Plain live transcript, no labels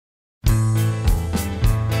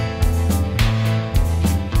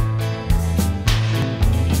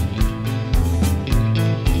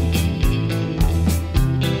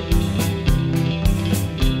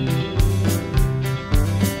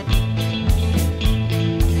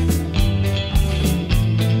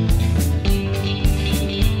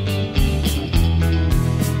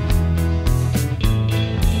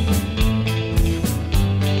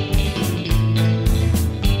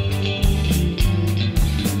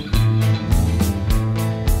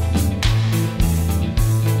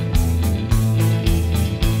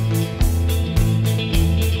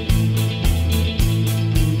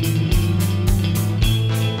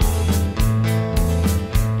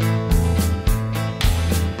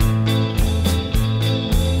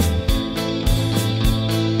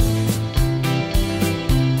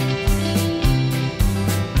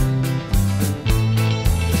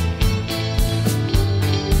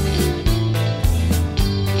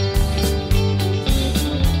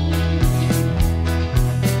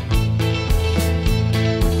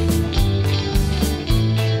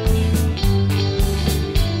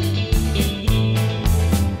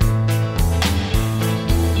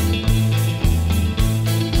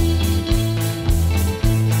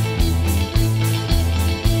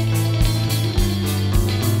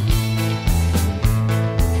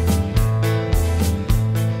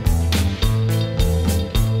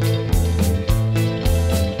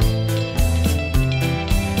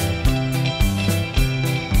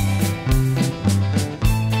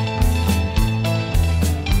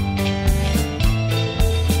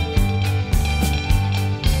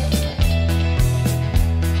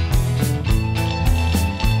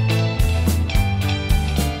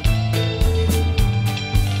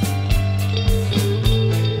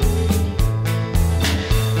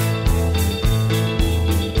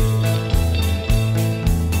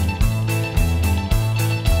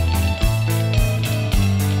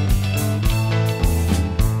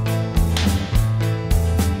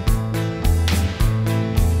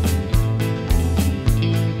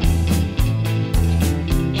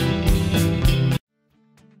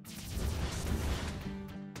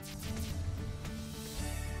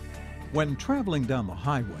When traveling down the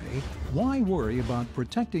highway, why worry about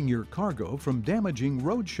protecting your cargo from damaging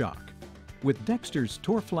road shock? With Dexter's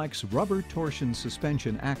Torflex rubber torsion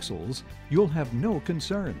suspension axles, you'll have no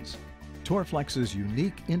concerns. Torflex's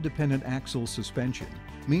unique independent axle suspension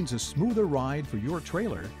means a smoother ride for your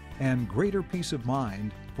trailer and greater peace of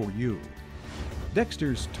mind for you.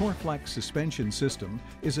 Dexter's Torflex suspension system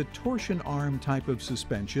is a torsion arm type of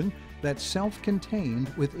suspension that's self-contained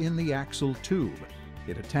within the axle tube.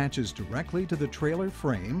 It attaches directly to the trailer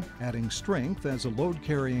frame, adding strength as a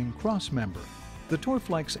load-carrying crossmember. The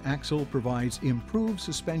Torflex axle provides improved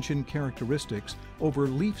suspension characteristics over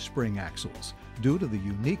leaf spring axles due to the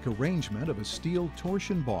unique arrangement of a steel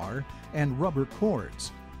torsion bar and rubber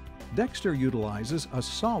cords. Dexter utilizes a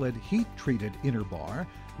solid heat-treated inner bar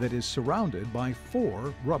that is surrounded by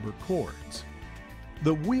 4 rubber cords.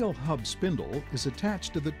 The wheel hub spindle is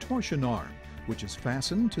attached to the torsion arm, which is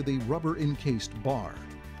fastened to the rubber-encased bar.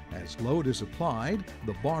 As load is applied,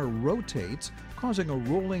 the bar rotates, causing a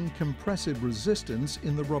rolling compressive resistance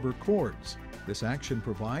in the rubber cords. This action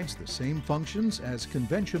provides the same functions as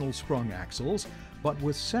conventional sprung axles, but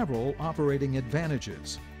with several operating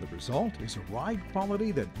advantages. The result is a ride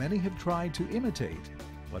quality that many have tried to imitate,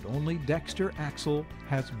 but only Dexter Axle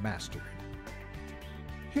has mastered.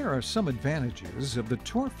 Here are some advantages of the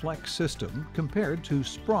Torflex system compared to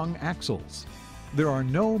sprung axles. There are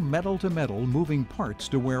no metal-to-metal moving parts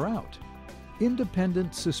to wear out.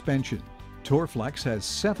 Independent suspension. Torflex has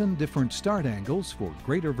 7 different start angles for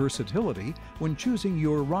greater versatility when choosing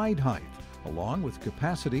your ride height, along with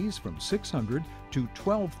capacities from 600 to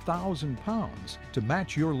 12,000 pounds to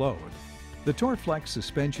match your load. The Torflex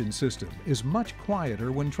suspension system is much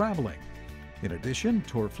quieter when traveling. In addition,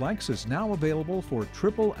 Torflex is now available for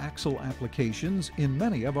triple axle applications in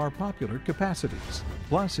many of our popular capacities.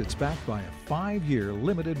 Plus, it's backed by a 5-year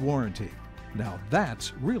limited warranty. Now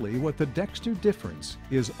that's really what the Dexter difference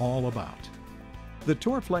is all about. The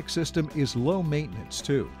Torflex system is low maintenance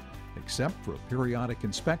too, except for a periodic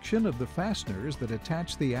inspection of the fasteners that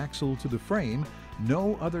attach the axle to the frame.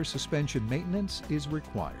 No other suspension maintenance is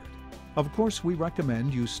required. Of course, we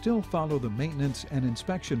recommend you still follow the maintenance and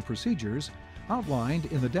inspection procedures outlined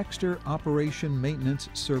in the Dexter Operation Maintenance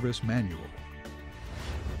Service Manual.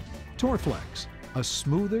 Torflex, a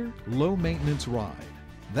smoother, low-maintenance ride.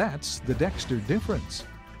 That's the Dexter difference.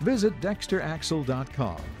 Visit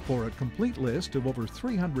DexterAxle.com for a complete list of over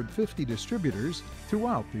 350 distributors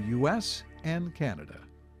throughout the U.S. and Canada.